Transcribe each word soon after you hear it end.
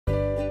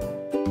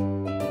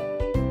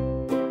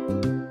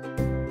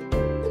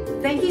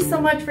Thank you so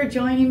much for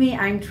joining me.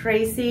 I'm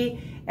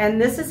Tracy, and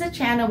this is a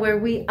channel where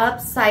we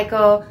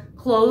upcycle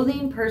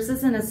clothing,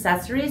 purses, and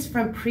accessories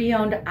from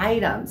pre-owned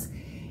items.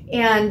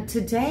 And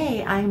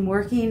today I'm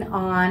working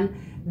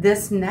on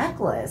this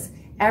necklace.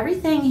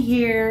 Everything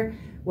here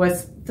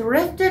was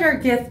thrifted or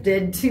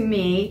gifted to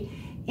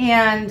me,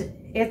 and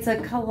it's a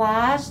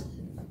collage,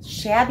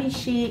 shabby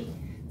chic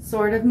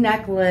sort of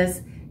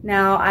necklace.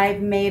 Now,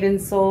 I've made and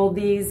sold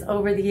these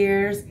over the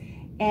years,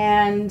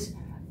 and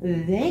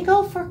they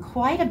go for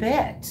quite a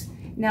bit.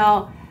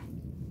 Now,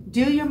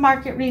 do your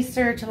market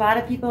research. A lot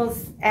of people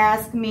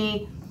ask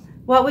me,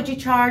 what would you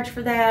charge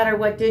for that, or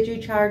what did you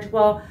charge?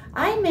 Well,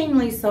 I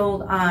mainly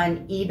sold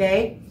on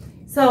eBay,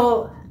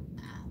 so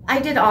I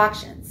did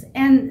auctions,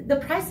 and the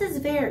prices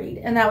varied,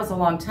 and that was a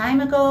long time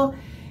ago.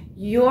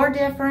 You're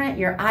different,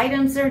 your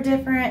items are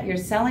different, your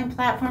selling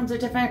platforms are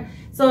different,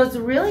 so it's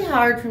really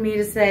hard for me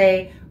to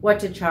say what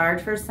to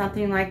charge for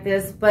something like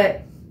this,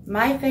 but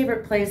my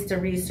favorite place to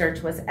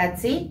research was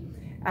Etsy.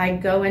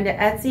 I'd go into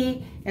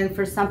Etsy, and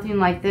for something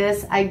like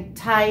this, I'd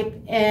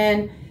type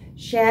in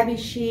shabby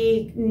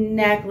chic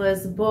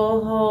necklace,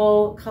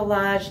 boho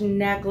collage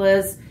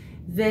necklace,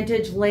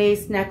 vintage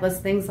lace necklace,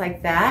 things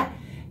like that,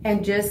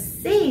 and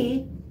just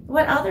see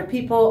what other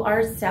people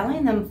are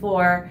selling them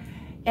for.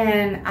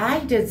 And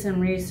I did some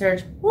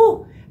research.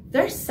 Whoo,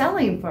 they're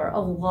selling for a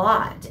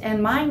lot,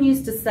 and mine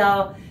used to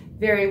sell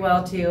very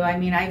well too. I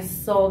mean, I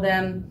sold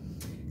them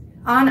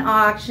on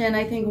auction.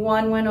 I think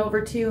one went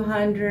over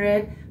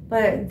 200,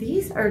 but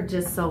these are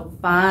just so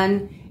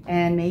fun.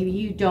 And maybe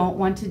you don't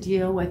want to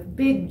deal with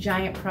big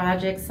giant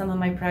projects. Some of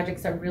my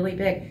projects are really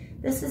big.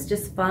 This is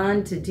just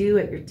fun to do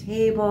at your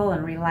table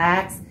and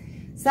relax.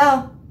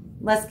 So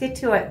let's get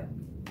to it.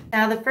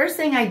 Now, the first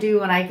thing I do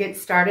when I get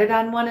started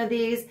on one of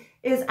these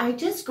is I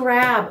just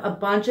grab a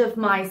bunch of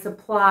my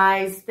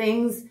supplies,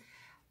 things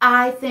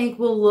I think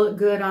will look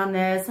good on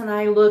this, and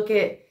I look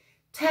at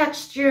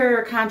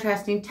texture,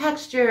 contrasting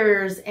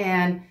textures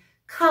and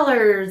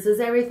colors. Is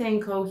everything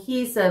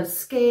cohesive,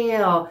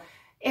 scale?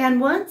 And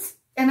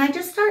I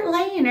just start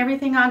laying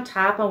everything on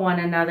top of one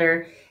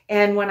another.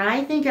 And when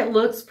I think it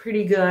looks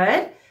pretty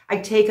good, I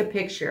take a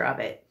picture of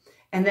it.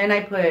 And then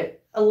I put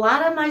a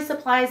lot of my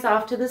supplies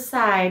off to the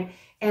side,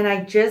 and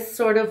I just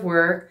sort of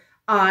work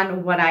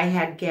on what I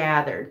had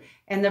gathered.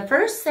 And the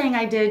first thing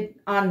I did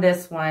on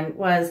this one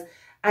was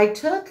I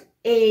took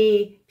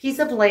a piece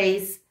of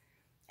lace,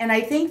 and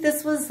I think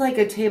this was like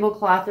a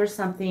tablecloth or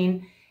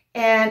something,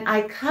 and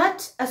I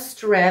cut a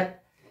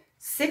strip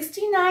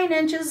 69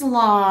 inches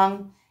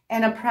long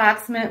and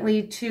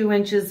approximately 2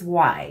 inches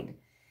wide.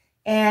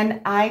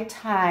 And I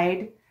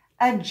tied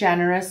a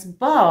generous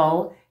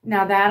bow.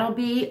 Now that'll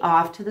be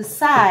off to the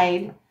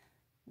side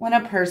when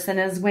a person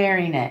is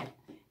wearing it.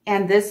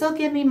 And this will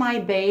give me my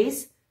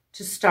base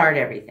to start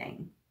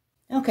everything.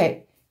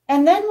 Okay,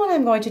 and then what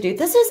I'm going to do,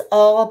 this is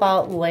all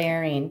about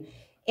layering.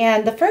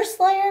 And the first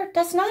layer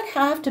does not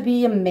have to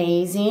be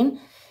amazing.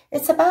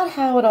 It's about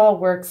how it all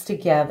works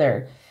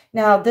together.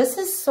 Now, this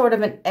is sort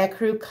of an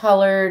ecru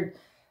colored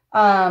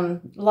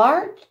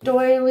large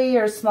doily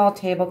or small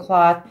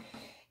tablecloth.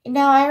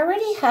 Now, I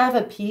already have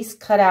a piece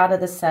cut out of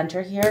the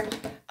center here.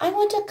 I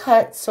want to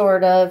cut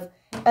sort of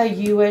a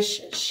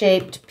U-ish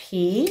shaped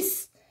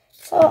piece.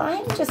 So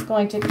I'm just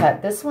going to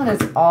cut. This one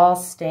is all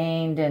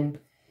stained and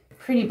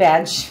pretty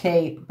bad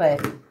shape,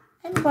 but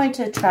I'm going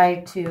to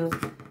try to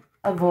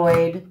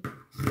avoid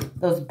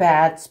those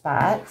bad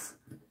spots.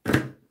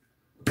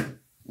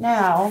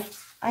 Now,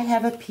 I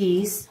have a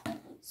piece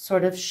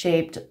sort of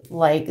shaped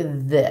like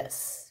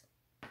this.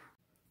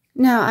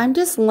 Now, I'm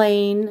just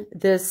laying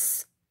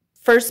this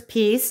first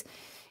piece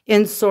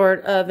in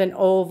sort of an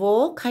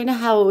oval, kind of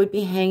how it would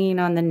be hanging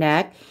on the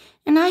neck.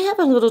 And I have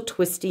a little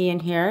twisty in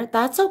here.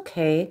 That's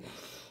okay.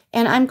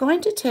 And I'm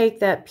going to take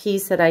that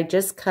piece that I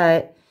just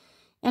cut,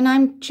 and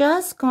I'm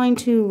just going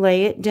to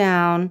lay it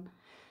down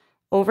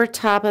over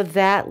top of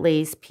that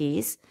lace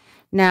piece.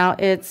 Now,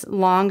 it's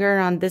longer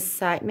on this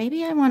side.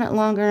 Maybe I want it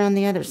longer on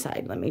the other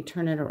side. Let me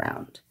turn it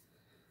around.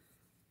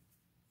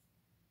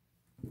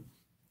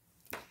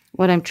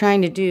 What I'm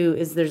trying to do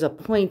is there's a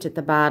point at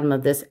the bottom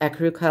of this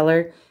ecru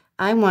color.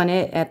 I want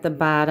it at the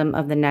bottom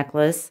of the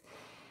necklace.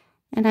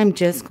 And I'm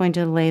just going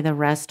to lay the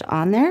rest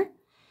on there.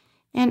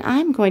 And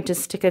I'm going to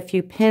stick a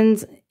few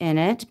pins in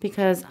it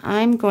because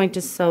I'm going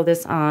to sew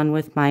this on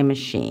with my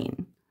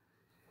machine.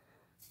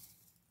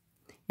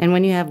 And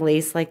when you have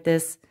lace like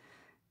this,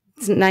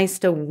 it's nice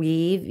to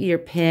weave your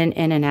pin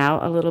in and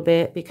out a little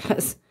bit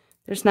because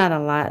there's not a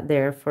lot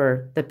there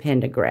for the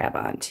pin to grab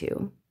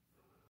onto.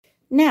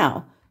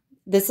 Now,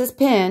 this is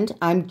pinned.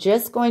 I'm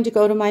just going to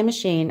go to my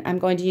machine. I'm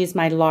going to use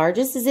my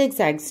largest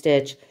zigzag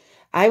stitch.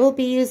 I will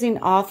be using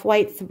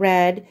off-white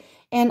thread,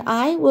 and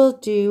I will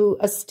do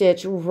a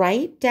stitch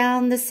right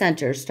down the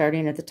center,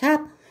 starting at the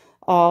top,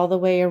 all the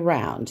way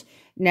around.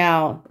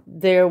 Now,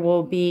 there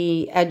will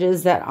be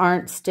edges that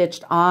aren't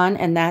stitched on,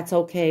 and that's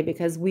okay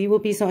because we will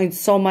be sewing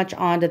so much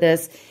onto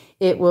this,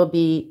 it will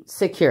be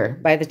secure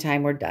by the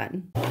time we're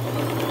done.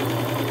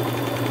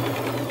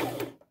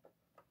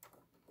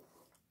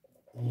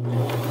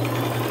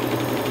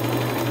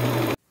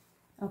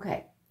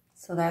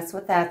 So that's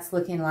what that's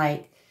looking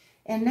like.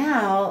 And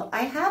now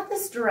I have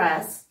this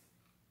dress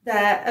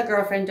that a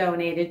girlfriend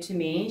donated to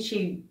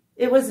me.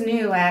 It was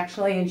new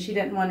actually, and she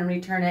didn't want to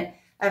return it.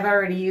 I've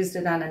already used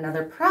it on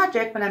another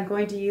project, but I'm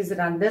going to use it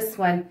on this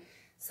one.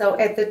 So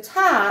at the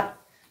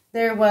top,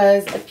 there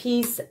was a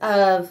piece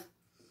of,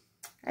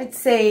 I'd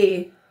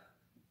say,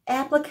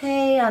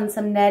 applique on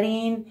some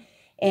netting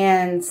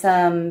and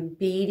some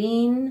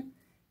beading,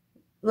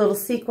 little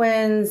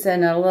sequins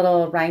and a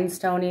little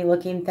rhinestone-y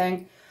looking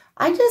thing.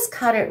 I just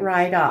cut it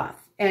right off.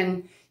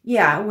 And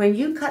yeah, when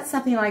you cut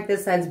something like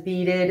this that's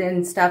beaded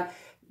and stuff,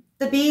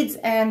 the beads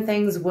and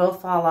things will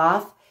fall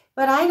off,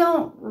 but I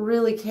don't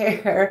really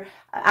care.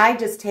 I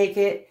just take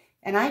it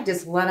and I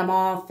just let them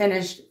all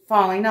finish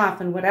falling off,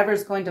 and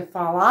whatever's going to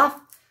fall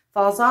off,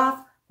 falls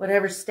off.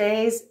 Whatever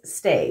stays,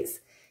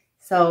 stays.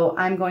 So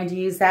I'm going to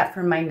use that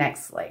for my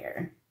next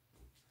layer.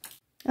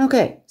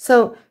 Okay,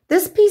 so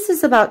this piece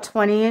is about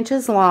 20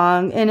 inches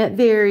long, and it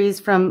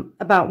varies from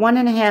about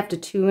 1.5 to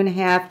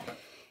 2.5.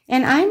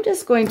 And I'm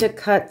just going to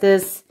cut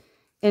this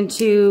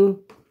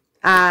into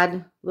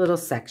odd little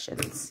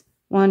sections.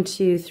 1,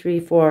 2, 3,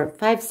 4,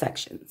 5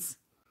 sections.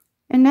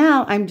 And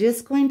now I'm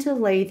just going to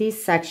lay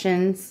these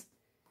sections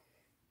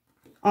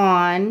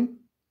on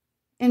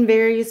in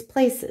various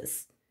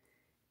places.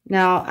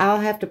 Now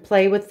I'll have to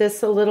play with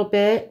this a little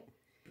bit,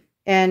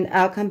 and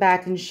I'll come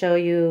back and show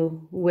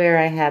you where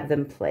I have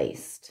them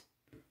placed.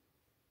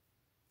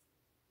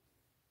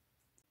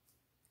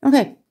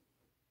 Okay,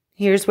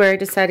 here's where I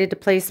decided to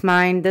place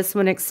mine. This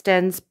one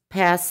extends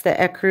past the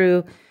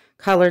ecru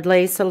colored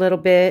lace a little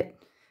bit.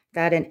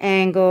 Got an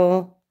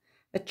angle,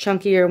 a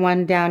chunkier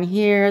one down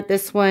here.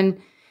 This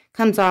one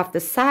comes off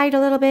the side a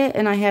little bit,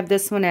 and I have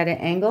this one at an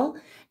angle.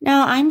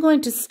 Now I'm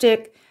going to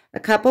stick a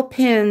couple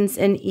pins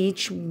in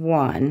each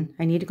one.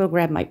 I need to go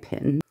grab my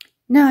pin.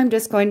 Now I'm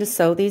just going to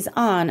sew these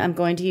on. I'm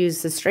going to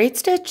use the straight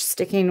stitch,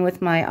 sticking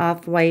with my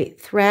off-white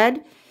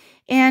thread,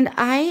 and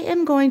I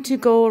am going to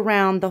go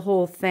around the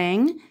whole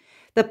thing.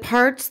 The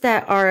parts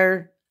that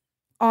are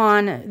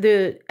on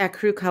the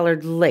ecru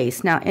colored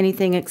lace. Now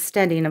anything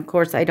extending, of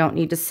course, I don't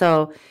need to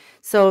sew.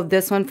 So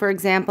this one, for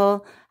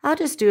example, I'll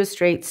just do a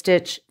straight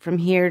stitch from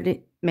here to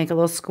make a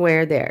little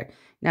square there.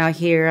 Now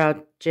here,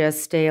 I'll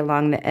just stay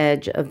along the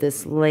edge of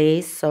this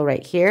lace, so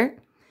right here,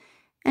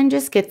 and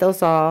just get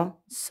those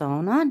all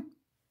sewn on.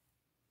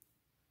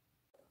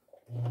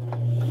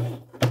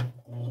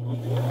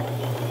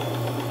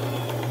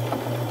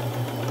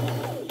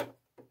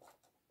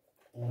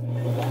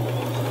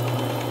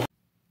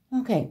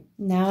 Okay,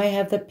 now I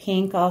have the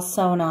pink all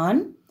sewn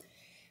on.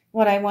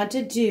 What I want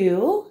to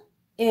do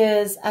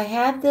is I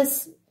have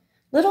this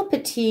little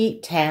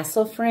petite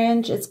tassel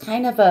fringe. It's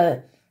kind of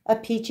a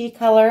peachy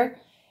color,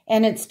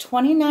 and it's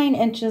 29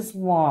 inches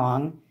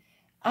long.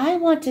 I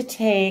want to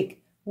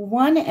take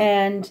one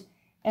end,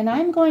 and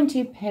I'm going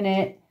to pin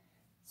it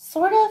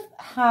sort of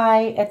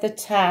high at the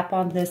top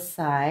on this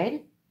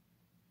side.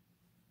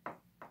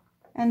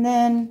 And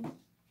then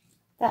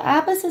the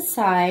opposite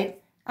side,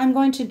 I'm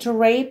going to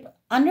drape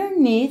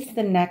underneath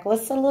the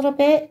necklace a little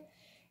bit,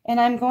 and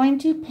I'm going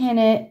to pin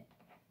it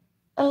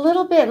a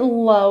little bit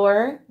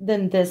lower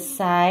than this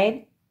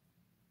side.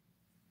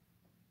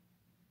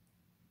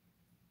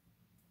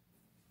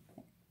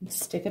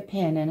 Stick a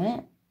pin in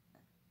it.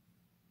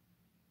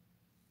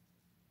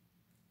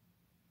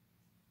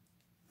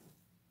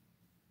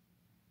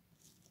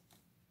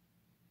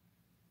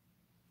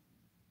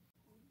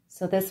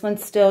 So this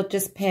one's still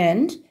just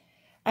pinned.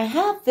 I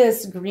have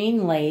this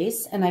green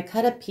lace, and I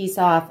cut a piece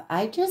off.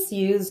 I just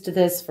used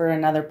this for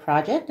another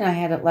project, and I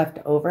had it left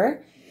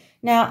over.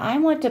 Now I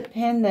want to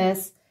pin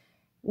this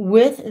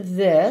with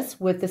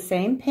the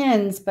same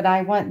pins, but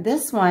I want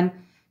this one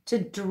to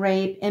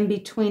drape in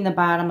between the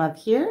bottom of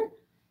here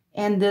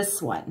and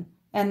this one.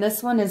 And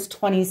this one is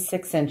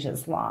 26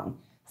 inches long.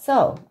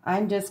 So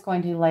I'm just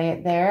going to lay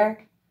it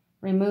there,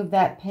 remove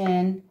that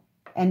pin,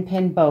 and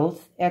pin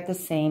both at the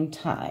same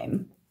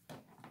time.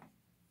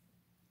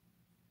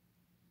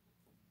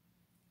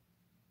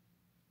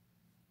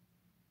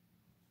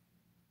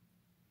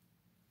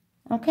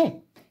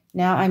 Okay,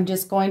 now I'm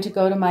just going to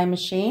go to my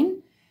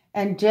machine,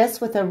 and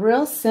just with a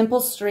real simple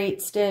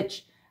straight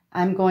stitch,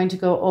 I'm going to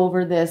go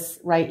over this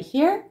right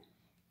here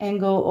and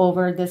go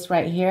over this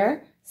right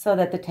here so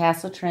that the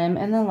tassel trim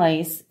and the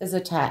lace is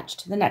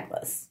attached to the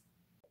necklace.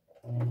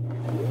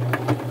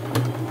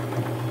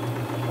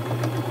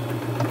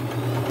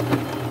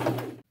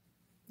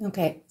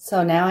 Okay,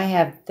 so now I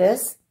have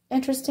this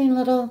interesting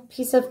little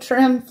piece of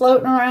trim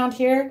floating around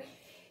here,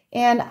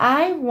 and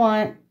I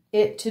want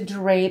it to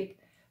drape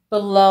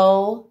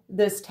below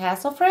this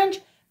tassel fringe,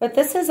 but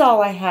this is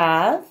all I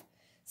have.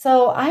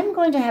 So I'm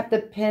going to have to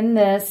pin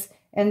this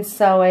and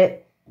sew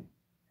it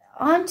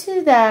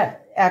onto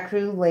that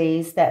ecru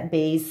lace, that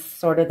base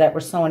sort of that we're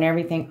sewing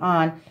everything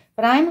on,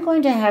 but I'm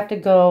going to have to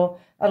go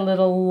a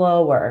little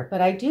lower,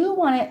 but I do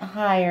want it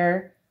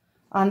higher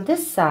on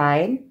this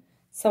side.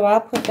 So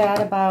I'll put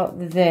that about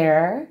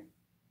there.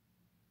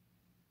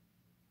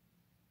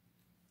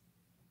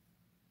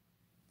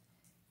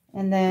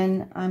 And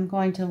then I'm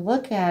going to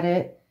look at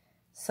it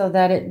so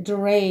that it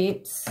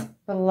drapes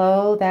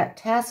below that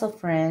tassel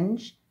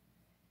fringe.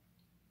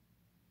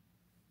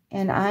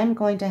 And I'm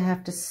going to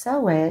have to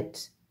sew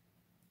it,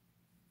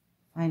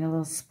 find a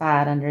little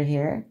spot under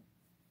here,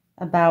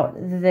 about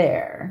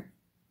there.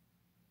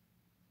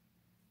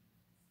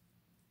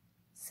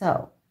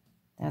 So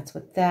that's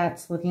what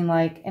that's looking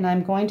like. And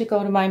I'm going to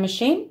go to my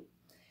machine,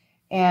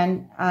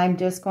 and I'm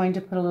just going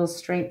to put a little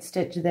straight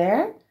stitch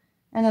there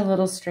and a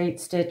little straight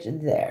stitch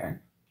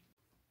there.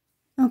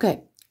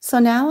 Okay, so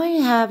now I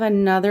have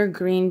another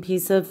green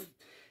piece of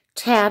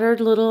tattered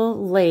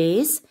little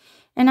lace,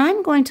 and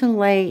I'm going to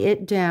lay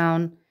it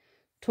down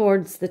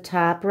towards the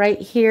top right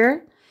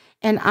here,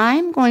 and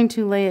I'm going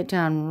to lay it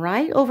down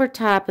right over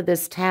top of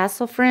this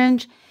tassel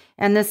fringe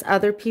and this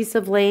other piece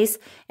of lace,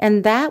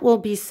 and that will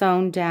be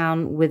sewn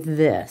down with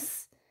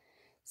this.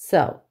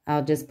 So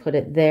I'll just put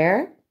it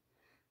there,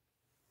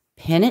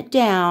 pin it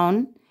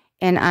down,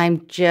 and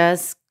I'm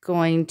just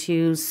going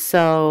to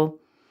sew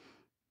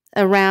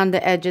around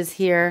the edges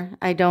here.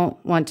 I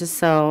don't want to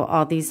sew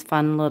all these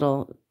fun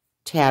little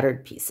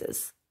tattered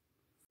pieces.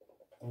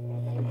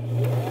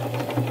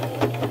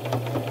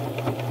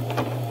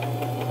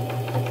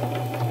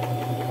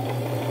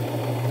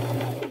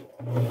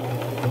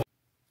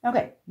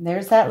 Okay,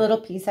 there's that little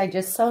piece I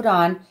just sewed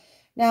on.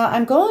 Now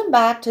I'm going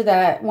back to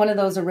that one of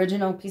those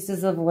original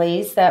pieces of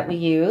lace that we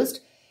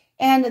used,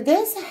 and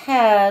this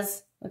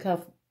has, look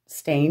how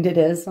stained it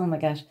is, oh my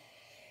gosh,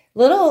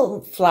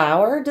 little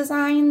flower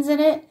designs in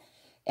it,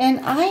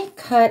 and I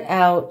cut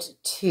out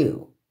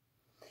 2.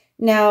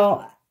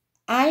 Now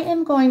I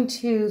am going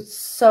to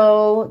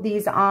sew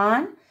these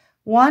on.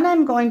 One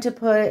I'm going to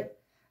put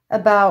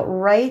about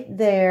right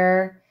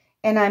there,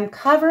 and I'm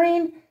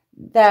covering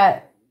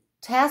that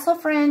tassel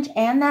fringe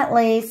and that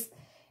lace,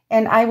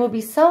 and I will be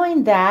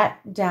sewing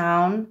that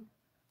down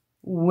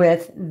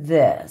with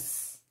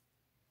this.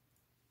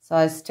 So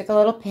I stick a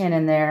little pin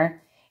in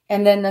there,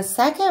 and then the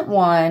second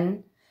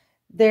one,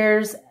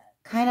 there's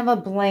kind of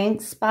a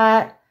blank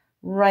spot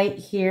right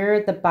here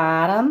at the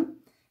bottom.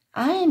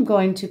 I am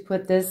going to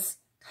put this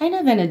kind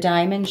of in a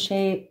diamond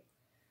shape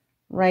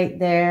right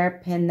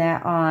there, pin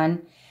that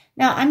on.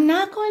 Now I'm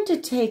not going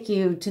to take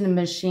you to the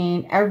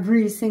machine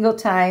every single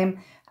time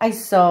I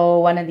sew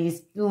one of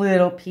these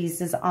little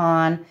pieces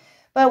on,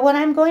 but what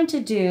I'm going to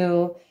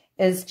do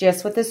is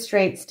just with a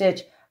straight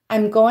stitch,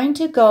 I'm going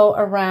to go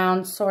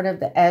around sort of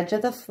the edge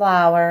of the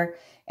flower,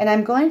 and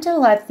I'm going to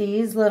let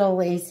these little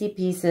lacy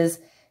pieces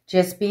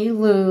just be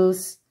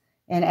loose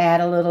and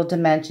add a little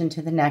dimension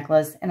to the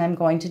necklace, and I'm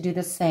going to do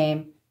the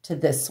same to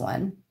this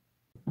one.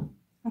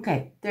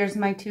 Okay, there's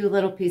my 2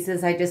 little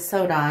pieces I just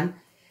sewed on.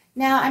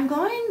 Now I'm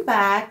going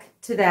back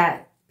to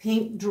that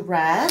pink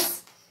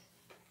dress.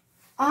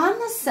 On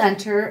the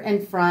center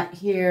in front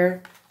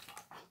here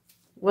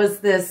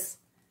was this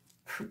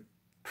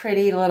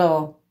pretty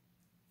little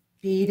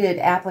beaded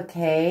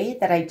applique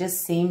that I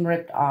just seam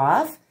ripped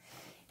off.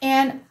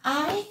 And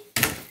I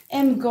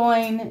am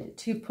going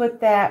to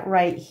put that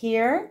right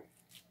here,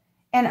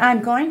 and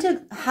I'm going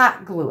to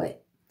hot glue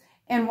it.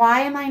 And why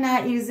am I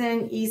not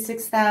using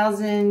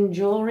E6000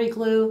 jewelry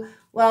glue?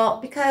 Well,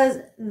 because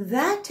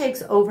that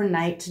takes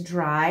overnight to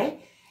dry.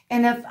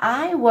 And if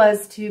I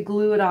was to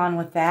glue it on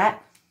with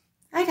that,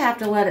 I'd have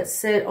to let it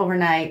sit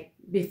overnight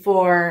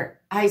before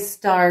I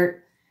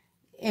start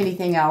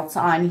anything else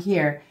on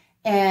here.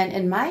 And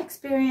in my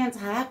experience,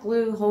 hot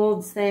glue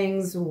holds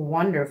things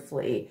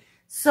wonderfully.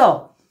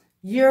 So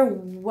you're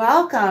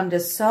welcome to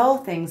sew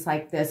things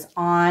like this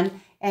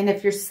on. And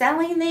if you're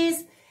selling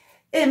these,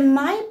 it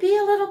might be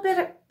a little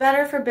bit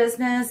better for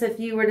business if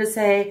you were to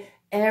say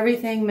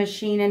everything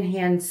machine and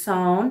hand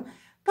sewn.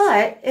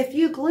 But if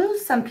you glue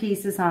some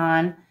pieces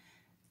on,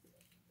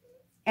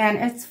 and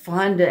it's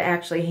fun to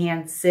actually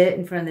hand sit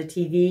in front of the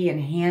TV and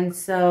hand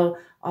sew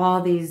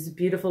all these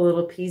beautiful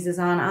little pieces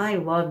on. I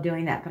love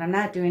doing that, but I'm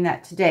not doing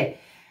that today.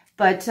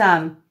 But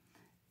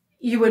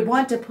you would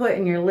want to put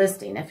in your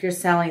listing if you're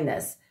selling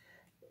this.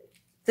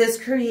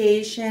 This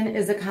creation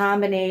is a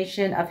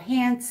combination of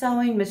hand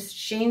sewing,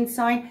 machine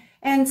sewing,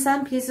 and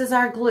some pieces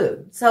are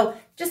glued. So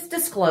just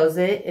disclose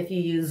it if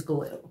you use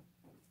glue.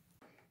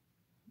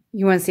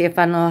 You want to see a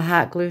fun little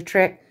hot glue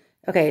trick?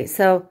 Okay,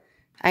 so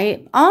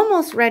I'm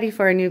almost ready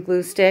for a new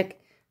glue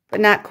stick, but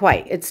not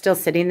quite. It's still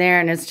sitting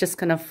there, and it's just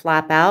going to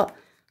flop out.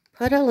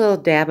 Put a little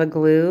dab of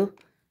glue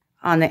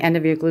on the end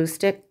of your glue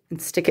stick and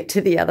stick it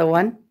to the other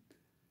one.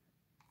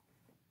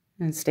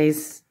 And it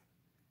stays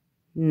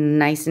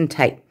nice and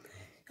tight.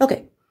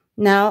 Okay,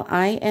 now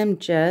I am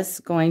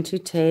just going to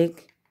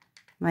take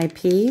my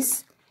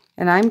piece,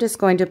 and I'm just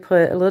going to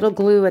put a little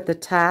glue at the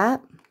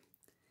top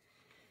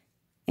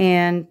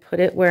and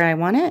put it where I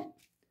want it.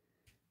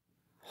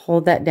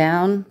 Hold that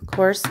down, of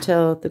course,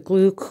 till the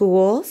glue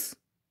cools.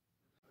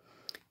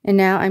 And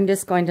now I'm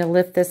just going to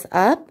lift this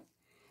up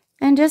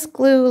and just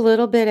glue a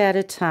little bit at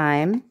a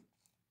time.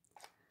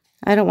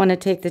 I don't want to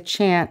take the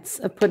chance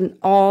of putting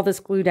all this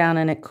glue down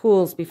and it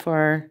cools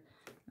before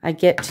I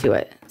get to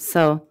it.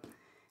 So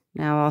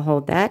now I'll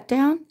hold that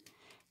down,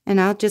 and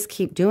I'll just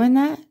keep doing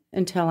that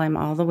until I'm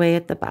all the way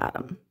at the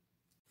bottom.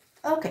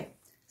 Okay,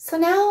 So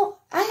now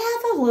I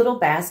have a little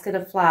basket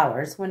of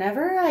flowers.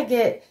 Whenever I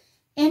get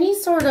any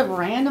sort of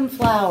random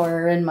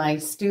flower in my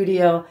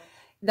studio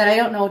that I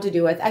don't know what to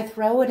do with, I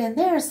throw it in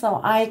there so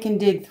I can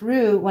dig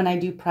through when I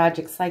do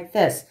projects like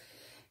this.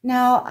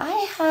 Now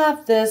I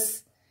have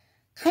this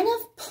kind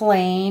of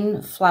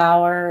plain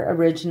flower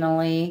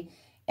originally,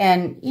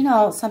 and you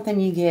know,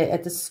 something you get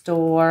at the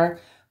store,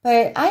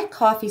 but I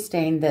coffee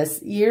stained this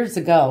years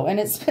ago and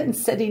it's been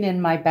sitting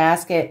in my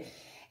basket.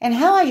 And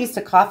how I used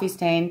to coffee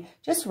stain,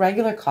 just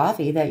regular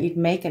coffee that you'd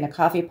make in a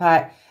coffee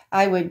pot,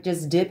 I would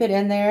just dip it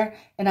in there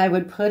and I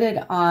would put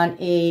it on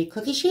a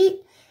cookie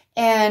sheet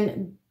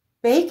and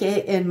bake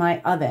it in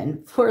my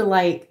oven for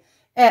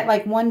at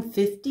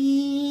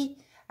 150.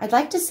 I'd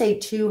like to say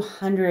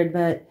 200,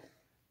 but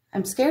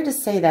I'm scared to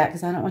say that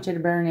because I don't want you to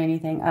burn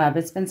anything up.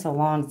 It's been so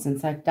long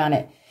since I've done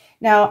it.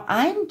 Now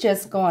I'm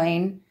just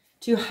going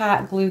to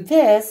hot glue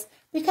this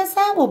because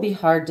that will be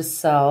hard to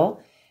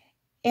sew.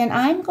 And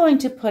I'm going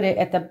to put it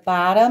at the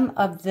bottom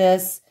of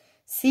this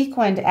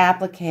sequined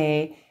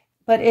applique,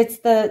 but it's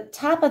the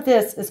top of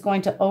this is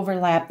going to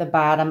overlap the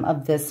bottom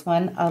of this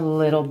one a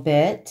little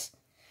bit.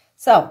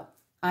 So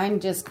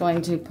I'm just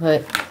going to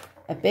put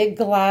a big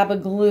glob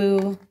of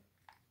glue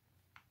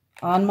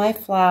on my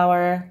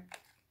flower.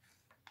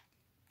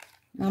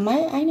 Now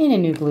I need a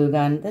new glue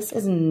gun. This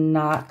is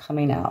not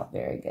coming out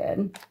very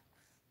good.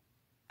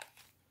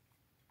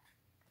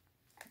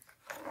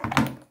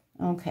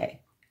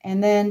 Okay,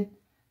 and then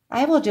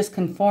I will just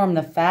conform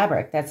the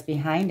fabric that's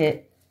behind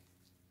it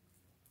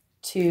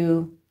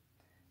to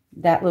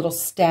that little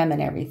stem and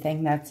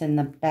everything that's in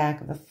the back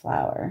of the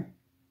flower.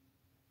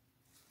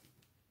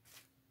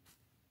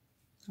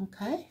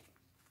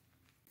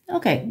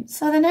 Okay,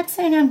 so the next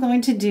thing I'm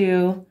going to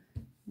do,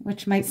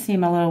 which might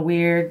seem a little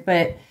weird,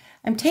 but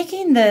I'm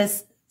taking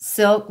this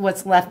silk,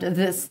 what's left of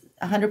this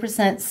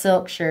 100%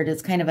 silk shirt.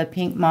 It's kind of a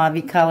pink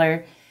mauve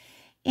color.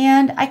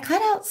 And I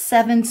cut out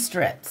 7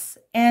 strips,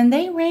 and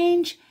they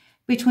range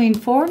between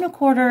 4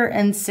 1/4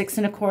 and 6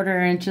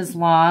 1/4 inches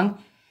long.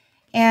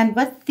 And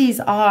what these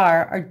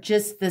are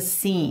just the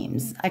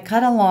seams. I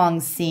cut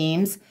along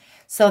seams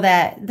so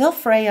that they'll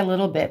fray a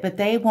little bit, but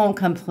they won't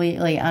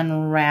completely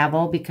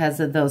unravel because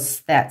of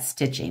that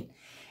stitching.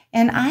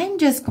 And I'm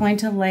just going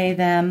to lay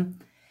them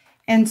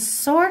in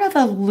sort of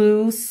a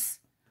loose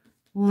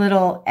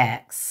little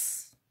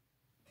X.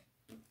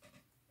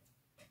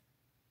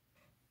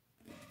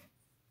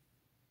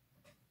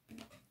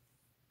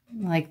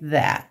 Like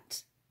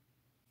that.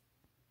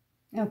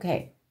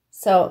 Okay,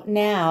 so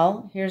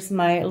now here's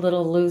my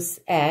little loose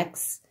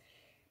X.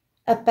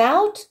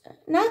 About,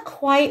 not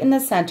quite in the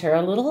center,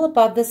 a little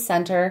above the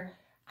center,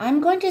 I'm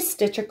going to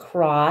stitch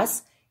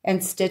across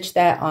and stitch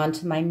that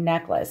onto my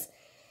necklace.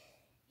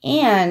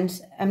 And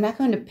I'm not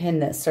going to pin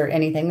this or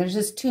anything. There's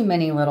just too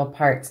many little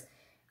parts.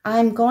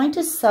 I'm going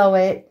to sew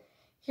it.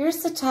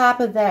 Here's the top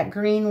of that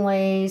green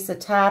lace, the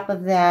top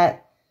of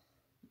that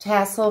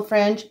tassel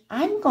fringe.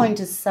 I'm going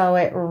to sew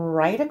it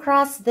right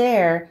across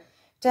there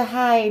to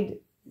hide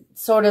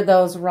sort of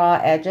those raw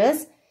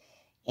edges.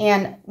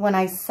 And when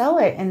I sew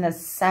it in the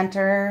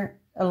center,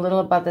 a little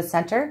above the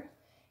center,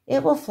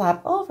 it will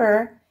flop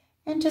over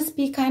and just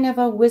be kind of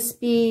a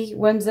wispy,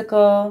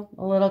 whimsical,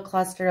 little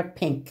cluster of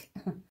pink.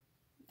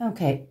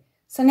 Okay,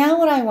 so now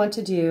what I want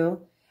to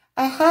do,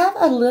 I have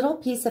a little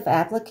piece of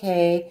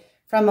applique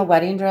from a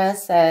wedding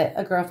dress that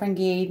a girlfriend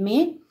gave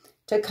me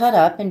to cut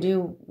up and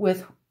do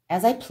with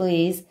as I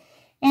please.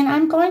 And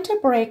I'm going to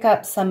break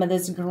up some of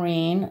this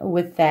green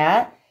with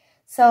that.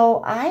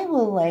 So I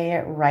will lay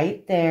it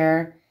right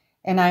there,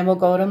 and I will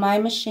go to my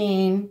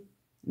machine,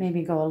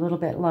 maybe go a little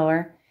bit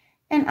lower,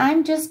 and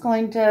I'm just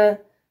going to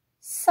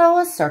sew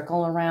a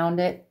circle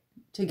around it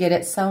to get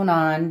it sewn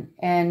on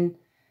and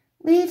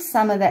leave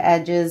some of the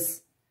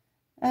edges,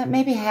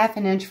 maybe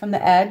 1/2 inch from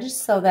the edge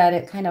so that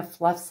it kind of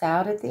fluffs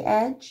out at the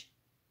edge.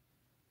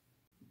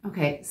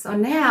 Okay, so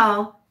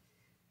now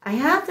I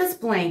have this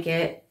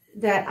blanket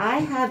that I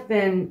have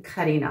been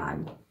cutting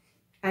on.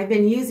 I've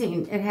been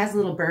using, it has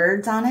little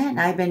birds on it,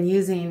 and I've been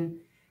using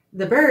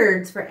the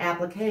birds for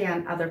applique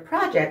on other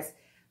projects.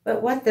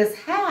 But what this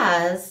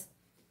has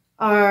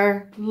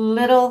are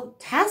little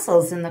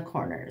tassels in the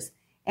corners.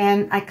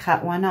 And I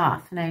cut one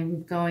off, and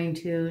I'm going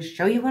to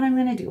show you what I'm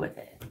going to do with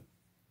it.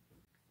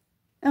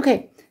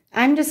 Okay,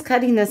 I'm just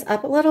cutting this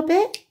up a little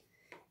bit,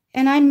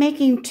 and I'm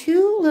making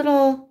 2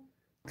 little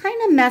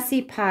kind of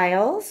messy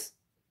piles.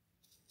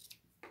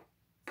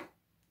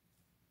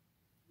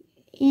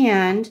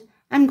 And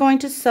I'm going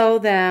to sew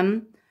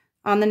them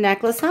on the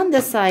necklace on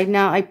this side.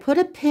 Now I put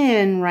a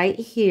pin right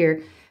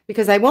here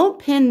because I won't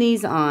pin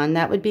these on.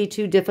 That would be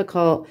too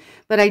difficult.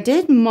 But I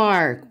did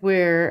mark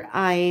where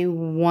I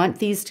want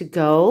these to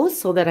go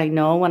so that I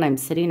know when I'm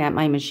sitting at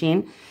my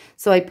machine.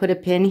 So I put a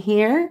pin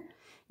here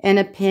and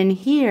a pin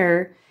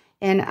here.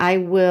 And I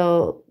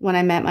will, when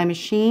I'm at my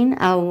machine,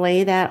 I'll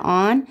lay that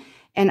on.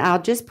 And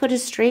I'll just put a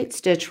straight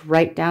stitch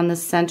right down the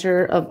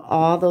center of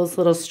all those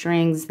little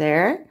strings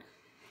there.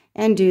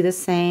 And do the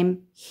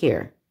same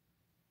here.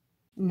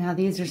 Now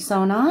these are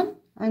sewn on.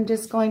 I'm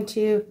just going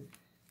to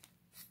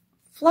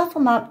fluff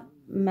them up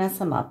mess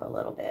them up a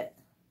little bit.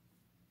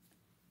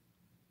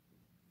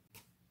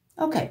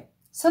 Okay,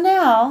 so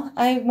now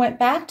I went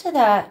back to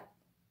that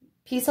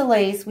piece of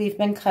lace we've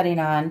been cutting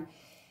on,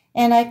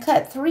 and I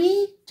cut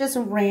 3 just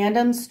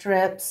random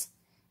strips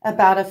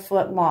about 1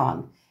 foot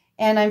long,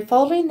 and I'm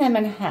folding them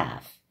in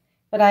half,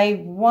 but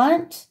I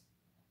want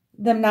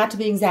them not to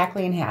be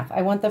exactly in half.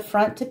 I want the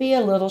front to be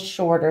a little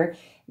shorter.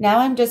 Now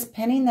I'm just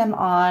pinning them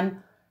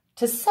on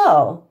to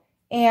sew,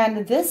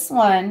 and this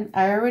one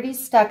I already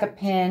stuck a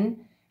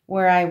pin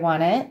where I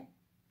want it,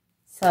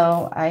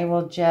 so I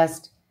will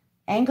just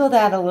angle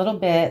that a little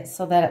bit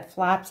so that it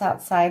flaps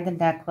outside the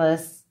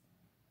necklace,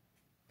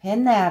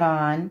 pin that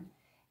on,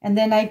 and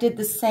then I did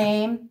the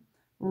same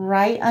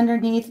right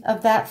underneath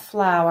of that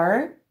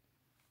flower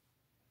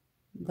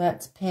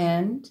that's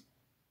pinned,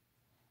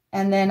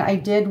 and then I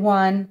did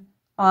one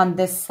on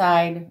this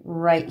side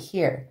right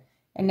here.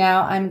 And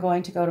now I'm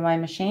going to go to my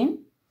machine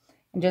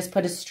and just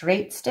put a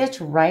straight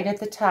stitch right at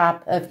the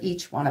top of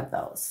each one of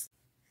those.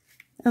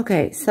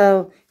 Okay,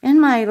 so in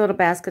my little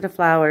basket of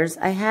flowers,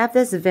 I have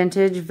this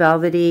vintage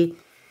velvety,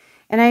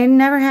 and I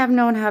never have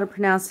known how to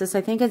pronounce this.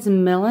 I think it's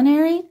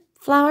millinery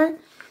flower,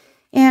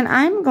 and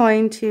I'm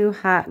going to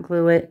hot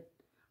glue it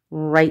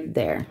right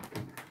there.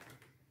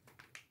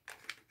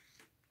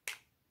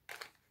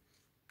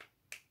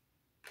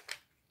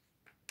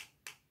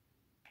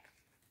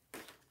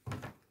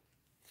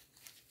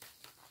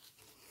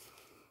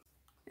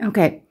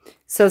 Okay,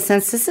 so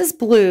since this is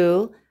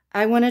blue,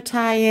 I want to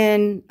tie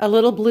in a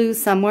little blue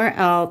somewhere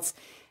else.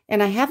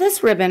 And I have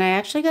this ribbon. I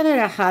actually got it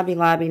at Hobby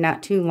Lobby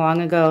not too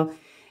long ago,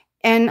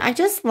 and I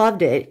just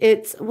loved it.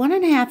 It's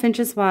 1.5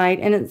 inches wide,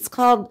 and it's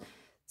called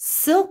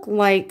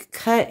Silk-like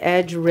Cut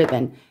Edge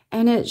Ribbon.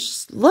 And it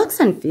looks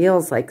and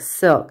feels like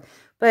silk.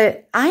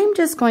 But I'm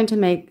just going to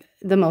make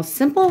the most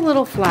simple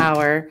little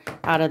flower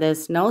out of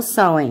this, no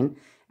sewing.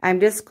 I'm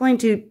just going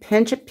to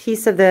pinch a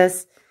piece of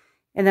this,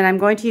 and then I'm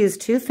going to use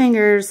 2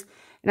 fingers,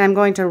 and I'm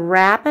going to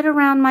wrap it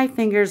around my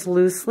fingers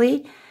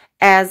loosely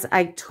as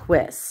I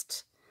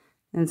twist.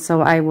 And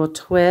so I will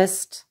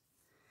twist,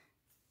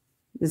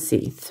 let's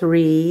see,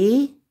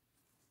 3,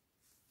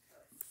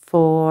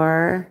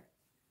 4,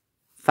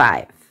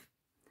 5.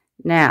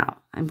 Now,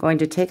 I'm going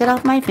to take it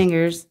off my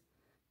fingers,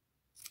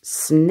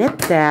 snip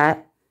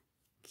that,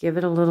 give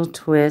it a little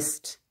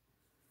twist,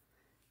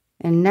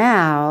 and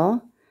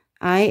now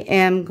I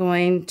am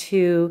going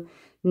to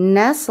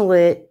nestle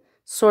it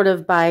sort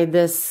of by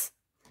this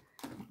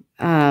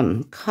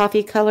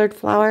coffee colored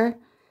flower.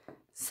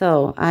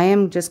 So I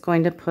am just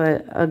going to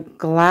put a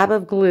glob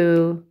of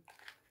glue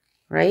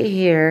right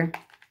here.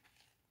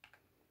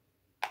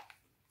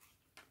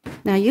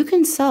 Now you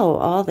can sew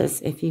all this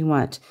if you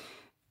want.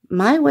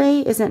 My way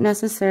isn't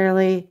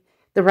necessarily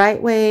the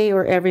right way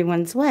or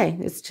everyone's way.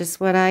 It's just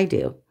what I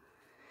do.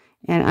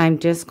 And I'm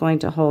just going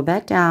to hold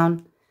that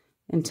down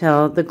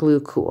until the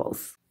glue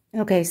cools.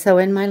 Okay, so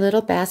in my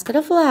little basket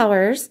of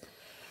flowers,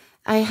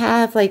 I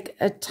have like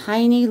a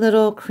tiny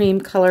little cream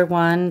color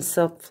one,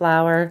 silk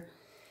flower.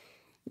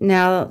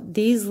 Now,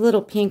 these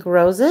little pink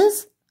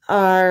roses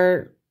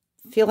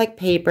feel like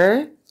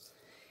paper.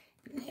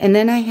 And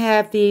then I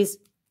have these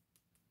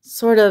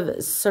sort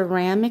of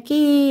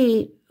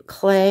ceramic-y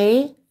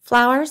clay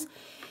flowers.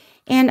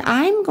 And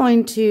I'm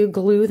going to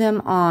glue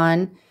them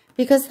on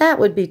because that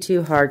would be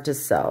too hard to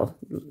sew.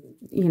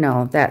 You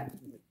know, that,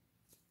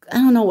 I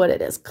don't know what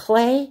it is,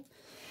 clay?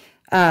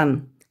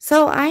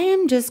 So I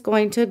am just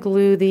going to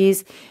glue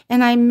these,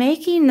 and I'm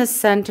making the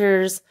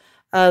centers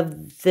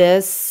of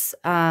this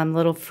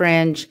little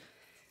fringe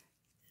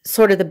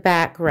sort of the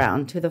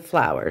background to the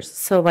flowers.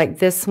 So like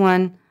this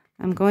one,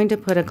 I'm going to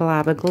put a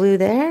glob of glue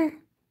there.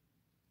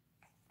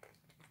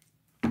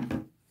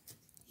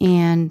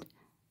 And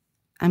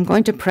I'm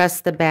going to press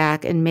the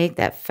back and make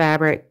that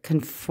fabric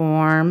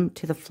conform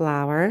to the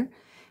flower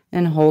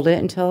and hold it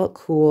until it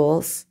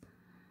cools.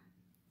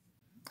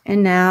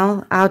 And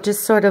now I'll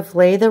just sort of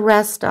lay the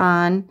rest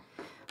on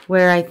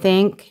where I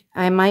think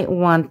I might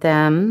want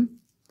them.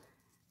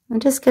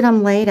 And just get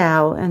them laid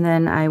out, and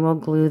then I will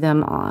glue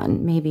them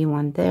on. Maybe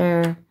one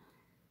there.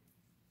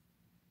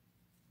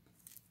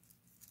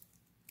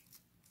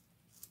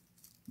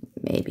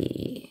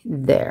 Maybe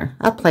there.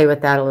 I'll play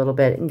with that a little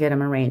bit and get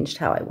them arranged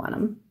how I want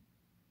them.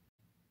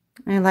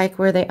 I like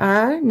where they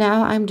are.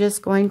 Now I'm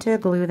just going to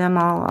glue them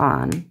all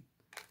on.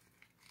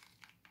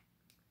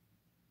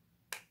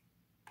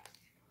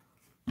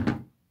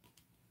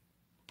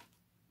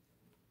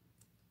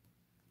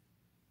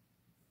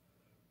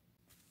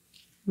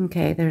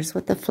 Okay, there's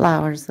what the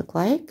flowers look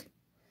like.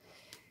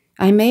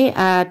 I may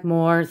add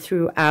more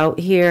throughout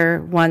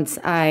here once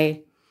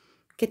I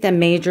get the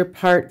major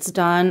parts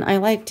done. I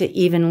like to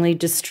evenly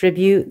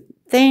distribute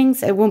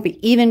things. It won't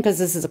be even because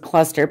this is a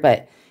cluster,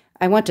 but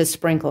I want to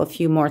sprinkle a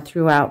few more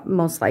throughout,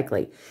 most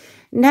likely.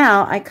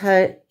 Now I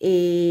cut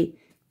a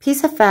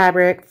piece of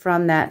fabric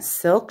from that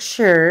silk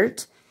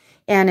shirt,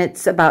 and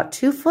it's about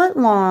 2 foot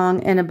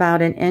long and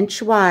about 1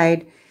 inch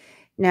wide.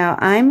 Now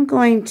I'm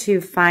going to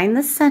find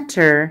the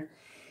center,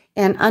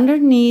 and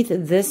underneath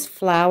this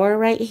flower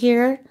right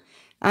here,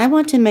 I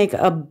want to make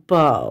a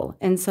bow.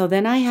 And so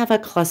then I have a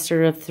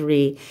cluster of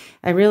 3.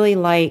 I really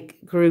like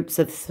groups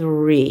of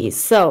 3.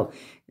 So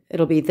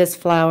it'll be this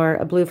flower,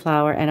 a blue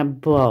flower, and a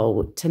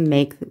bow to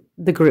make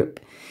the group.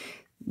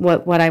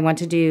 What I want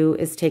to do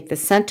is take the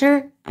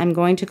center. I'm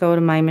going to go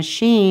to my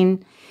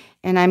machine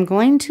and I'm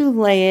going to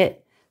lay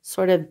it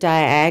sort of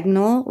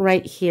diagonal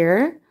right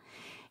here.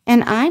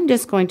 And I'm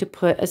just going to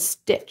put a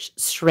stitch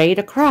straight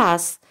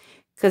across,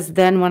 because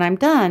then when I'm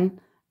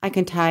done, I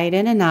can tie it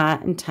in a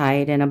knot and tie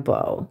it in a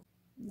bow.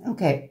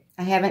 Okay,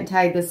 I haven't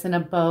tied this in a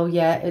bow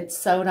yet. It's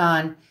sewed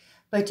on.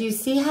 But do you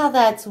see how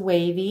that's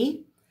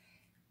wavy?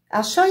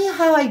 I'll show you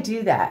how I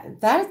do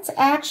that. That's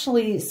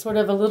actually sort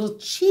of a little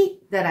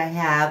cheat that I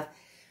have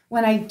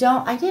when I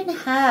didn't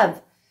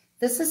have,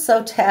 this is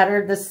so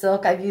tattered, the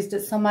silk, I've used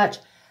it so much.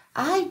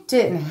 I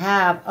didn't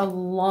have a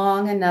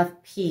long enough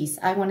piece.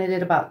 I wanted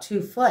it about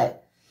 2 foot.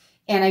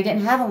 And I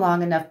didn't have a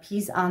long enough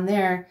piece on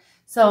there.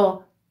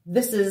 So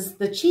this is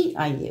the cheat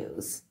I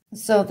use.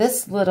 So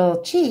this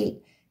little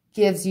cheat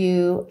gives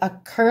you a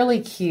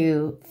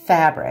curlicue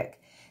fabric.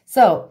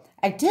 So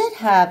I did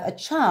have a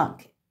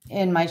chunk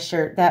in my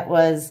shirt that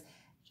was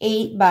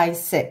 8 by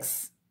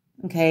 6.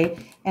 Okay.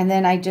 And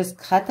then I just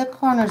cut the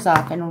corners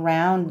off and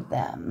round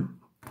them.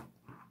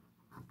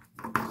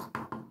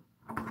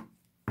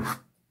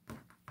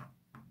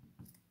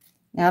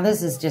 Now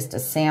this is just a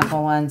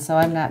sample one, so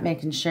I'm not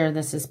making sure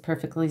this is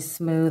perfectly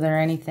smooth or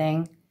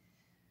anything.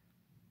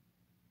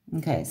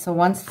 Okay, so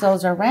once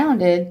those are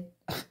rounded,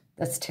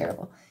 that's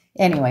terrible.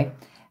 Anyway,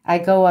 I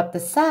go up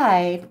the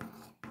side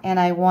and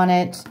I want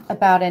it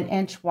about 1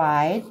 inch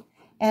wide,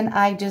 and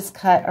I just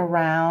cut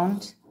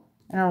around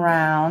and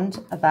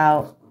around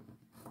about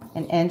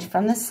 1 inch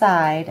from the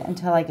side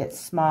until I get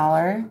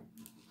smaller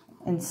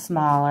and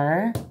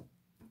smaller.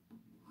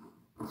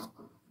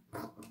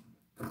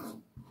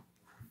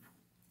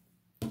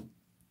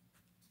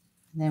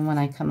 And then when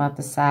I come up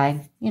the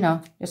side, you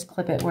know, just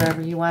clip it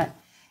wherever you want.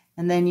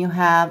 And then you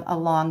have a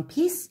long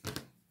piece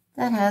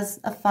that has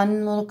a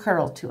fun little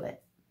curl to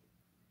it.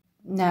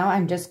 Now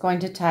I'm just going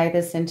to tie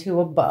this into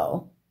a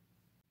bow.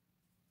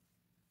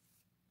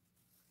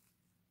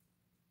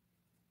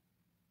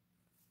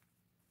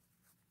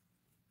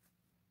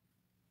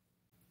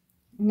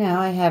 Now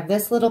I have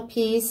this little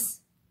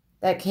piece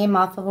that came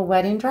off of a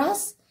wedding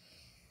dress,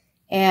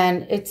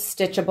 and it's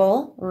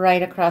stitchable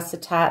right across the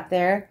top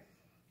there.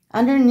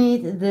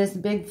 Underneath this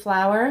big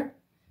flower,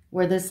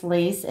 where this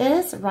lace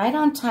is, right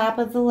on top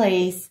of the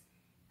lace,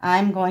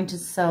 I'm going to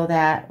sew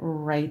that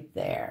right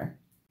there.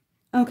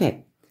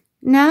 Okay,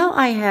 now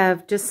I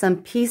have just some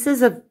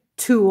pieces of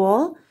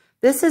tulle.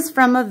 This is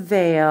from a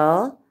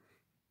veil,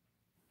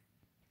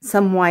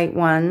 some white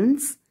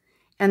ones,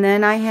 and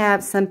then I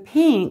have some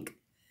pink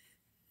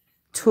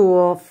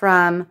tulle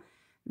from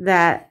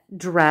that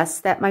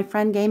dress that my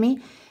friend gave me.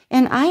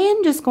 And I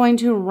am just going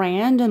to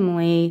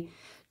randomly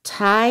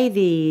tie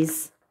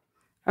these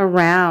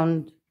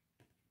around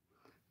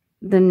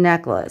the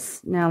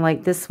necklace. Now,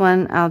 like this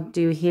one I'll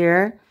do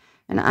here,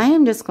 and I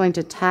am just going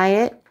to tie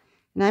it,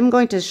 and I'm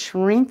going to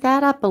shrink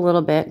that up a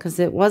little bit because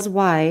it was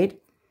wide,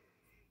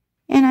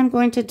 and I'm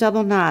going to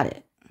double knot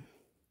it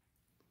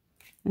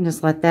and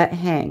just let that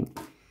hang.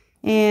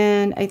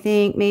 And I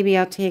think maybe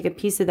I'll take a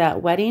piece of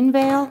that wedding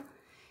veil,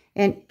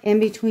 and in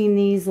between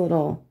these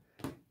little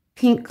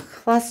pink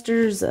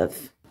clusters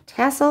of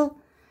tassel,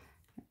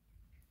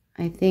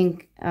 I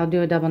think I'll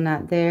do a double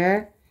knot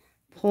there,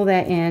 pull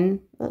that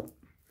in. Oh,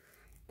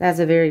 that's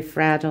a very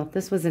fragile.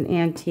 This was an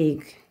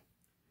antique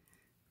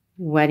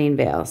wedding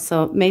veil,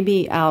 so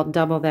maybe I'll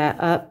double that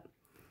up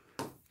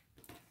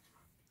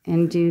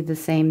and do the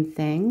same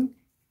thing.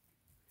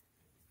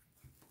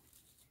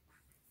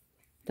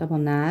 Double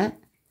knot.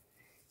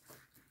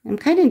 I'm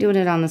kind of doing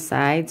it on the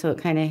side so it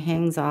kind of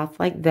hangs off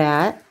like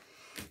that.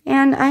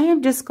 And I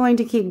am just going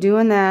to keep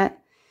doing that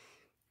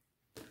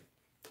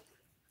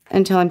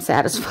until I'm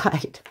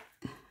satisfied.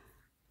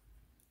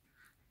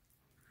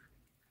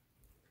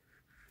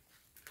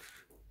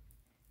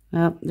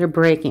 Well, they're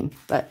breaking,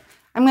 but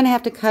I'm going to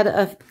have to cut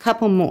a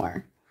couple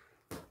more.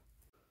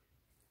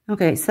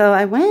 Okay, so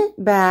I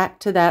went back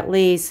to that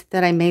lace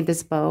that I made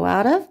this bow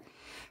out of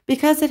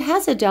because it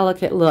has a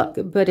delicate look,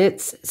 but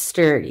it's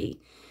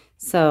sturdy.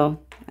 So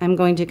I'm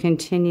going to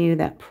continue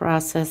that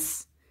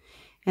process.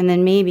 And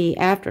then maybe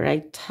after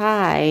I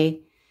tie,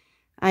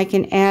 I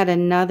can add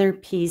another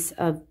piece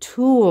of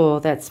tulle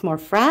that's more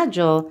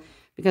fragile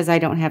because I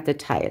don't have to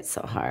tie it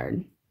so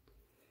hard.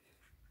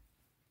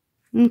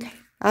 Okay,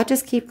 I'll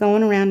just keep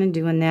going around and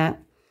doing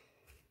that.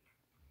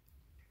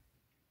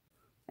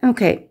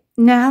 Okay,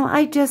 now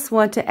I just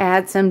want to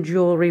add some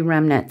jewelry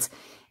remnants.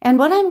 And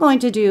what I'm going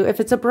to do, if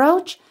it's a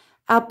brooch,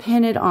 I'll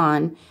pin it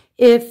on.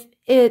 If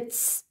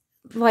it's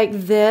like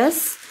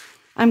this,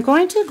 I'm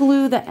going to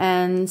glue the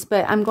ends,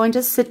 but I'm going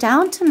to sit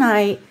down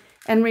tonight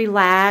and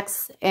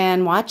relax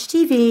and watch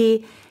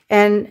TV,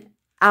 and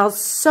I'll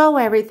sew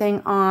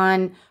everything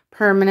on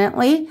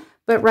permanently.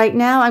 But right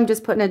now I'm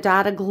just putting a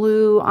dot of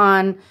glue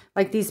on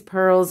like these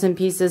pearls and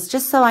pieces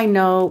just so I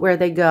know where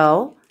they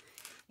go.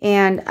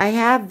 And I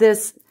have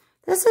this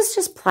This is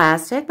just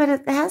plastic, but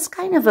it has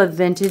kind of a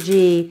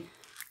vintagey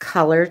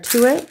color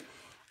to it.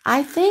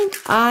 I think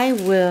I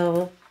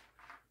will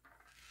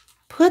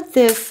put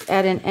this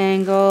at an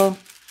angle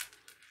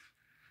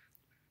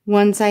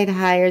one side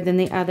higher than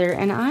the other,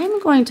 and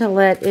I'm going to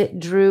let it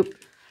droop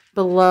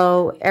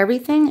below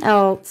everything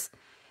else,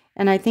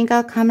 and I think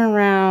I'll come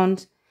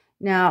around.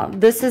 Now,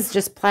 this is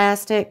just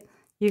plastic.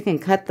 You can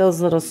cut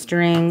those little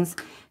strings.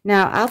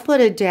 Now, I'll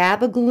put a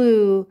dab of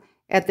glue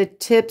at the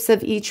tips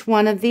of each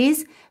one of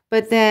these,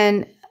 but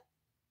then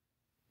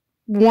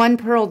one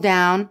purl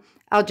down,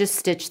 I'll just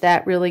stitch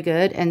that really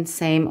good, and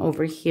same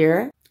over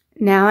here.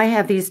 Now I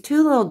have these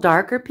two little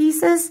darker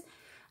pieces.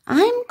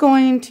 I'm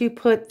going to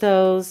put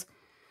those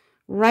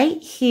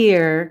right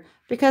here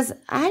because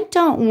I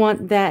don't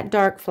want that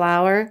dark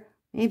flower.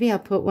 Maybe I'll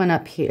put one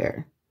up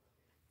here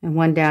and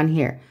one down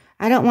here.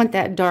 I don't want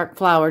that dark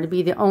flower to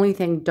be the only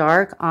thing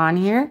dark on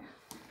here.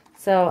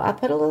 So I'll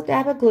put a little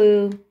dab of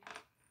glue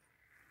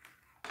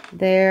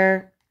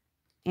there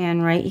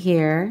and right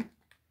here.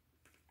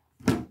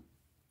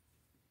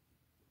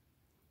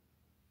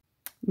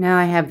 Now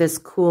I have this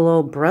cool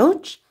old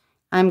brooch.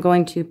 I'm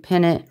going to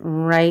pin it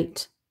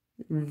right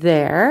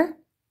there.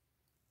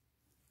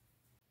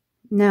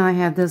 Now I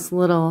have this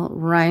little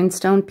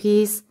rhinestone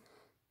piece.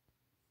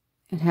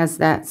 It has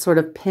that sort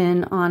of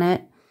pin on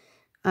it.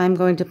 I'm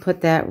going to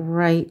put that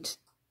right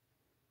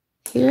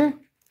here.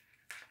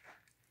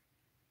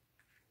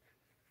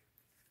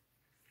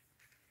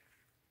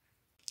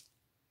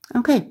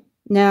 Okay,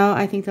 now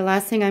I think the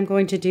last thing I'm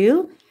going to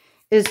do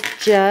is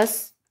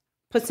just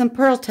put some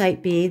pearl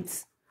type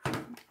beads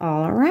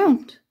all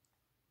around.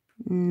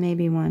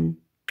 Maybe one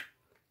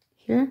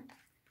here.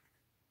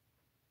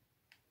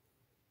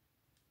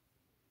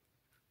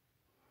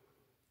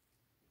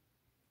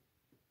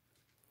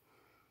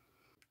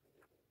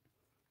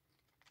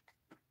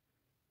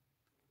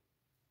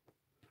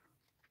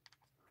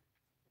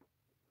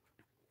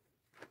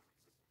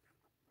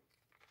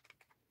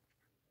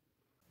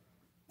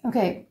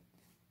 Okay,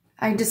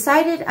 I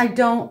decided I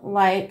don't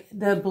like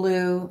the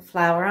blue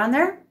flower on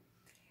there,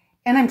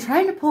 and I'm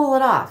trying to pull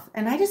it off.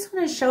 And I just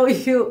want to show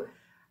you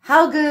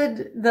how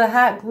good the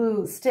hot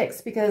glue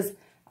sticks, because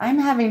I'm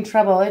having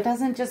trouble. It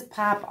doesn't just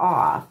pop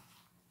off.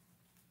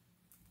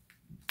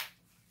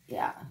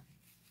 Yeah,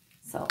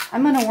 so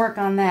I'm going to work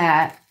on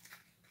that,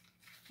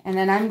 and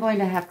then I'm going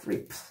to have to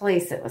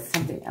replace it with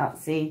something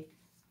else. See,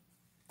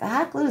 the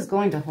hot glue is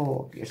going to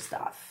hold your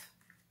stuff.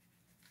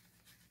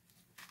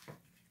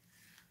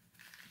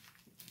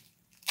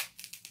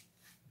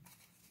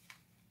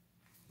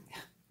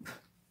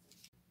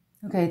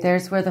 Okay,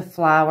 there's where the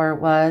flower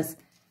was.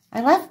 I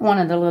left one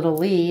of the little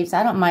leaves.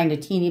 I don't mind a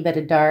teeny bit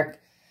of dark.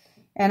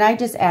 And I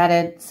just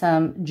added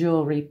some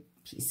jewelry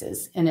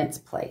pieces in its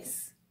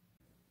place.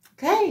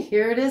 Okay,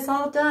 here it is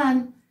all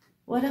done.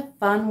 What a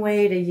fun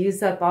way to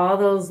use up all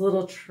those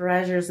little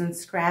treasures and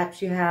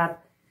scraps you have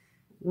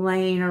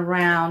laying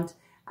around.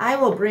 I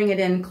will bring it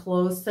in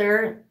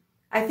closer.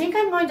 I think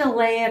I'm going to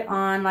lay it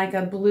on like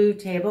a blue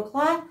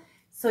tablecloth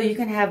so you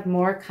can have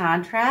more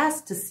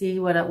contrast to see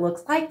what it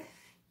looks like.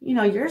 You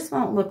know, yours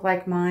won't look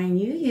like mine.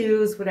 You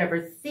use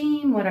whatever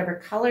theme, whatever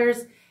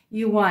colors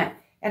you want.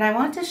 And I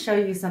want to show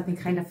you something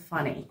kind of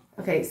funny.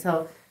 Okay,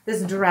 so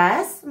this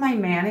dress my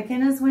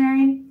mannequin is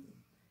wearing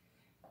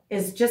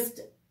is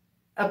just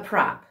a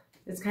prop.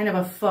 It's kind of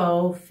a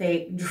faux,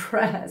 fake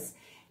dress.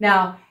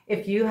 Now,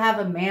 if you have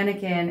a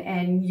mannequin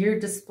and you're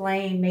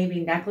displaying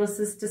maybe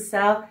necklaces to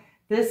sell,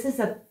 this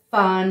is a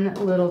fun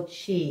little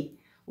cheat.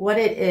 What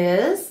it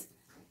is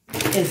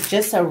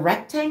just a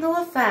rectangle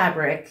of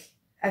fabric.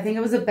 I think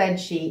it was a bed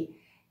sheet,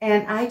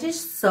 and I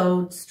just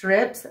sewed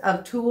strips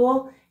of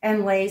tulle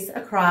and lace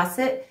across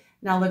it.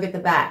 Now look at the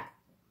back.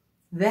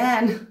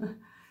 Then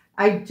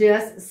I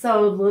just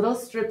sewed little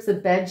strips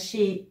of bed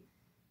sheet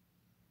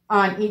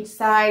on each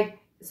side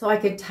so I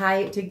could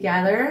tie it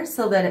together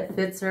so that it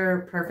fits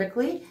her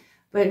perfectly.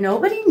 But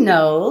nobody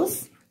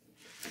knows,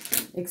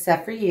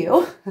 except for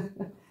you,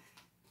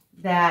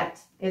 that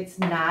it's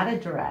not a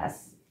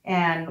dress.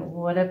 And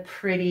what a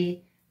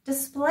pretty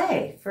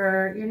display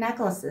for your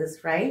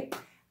necklaces, right?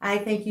 I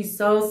thank you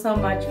so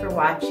much for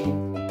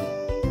watching.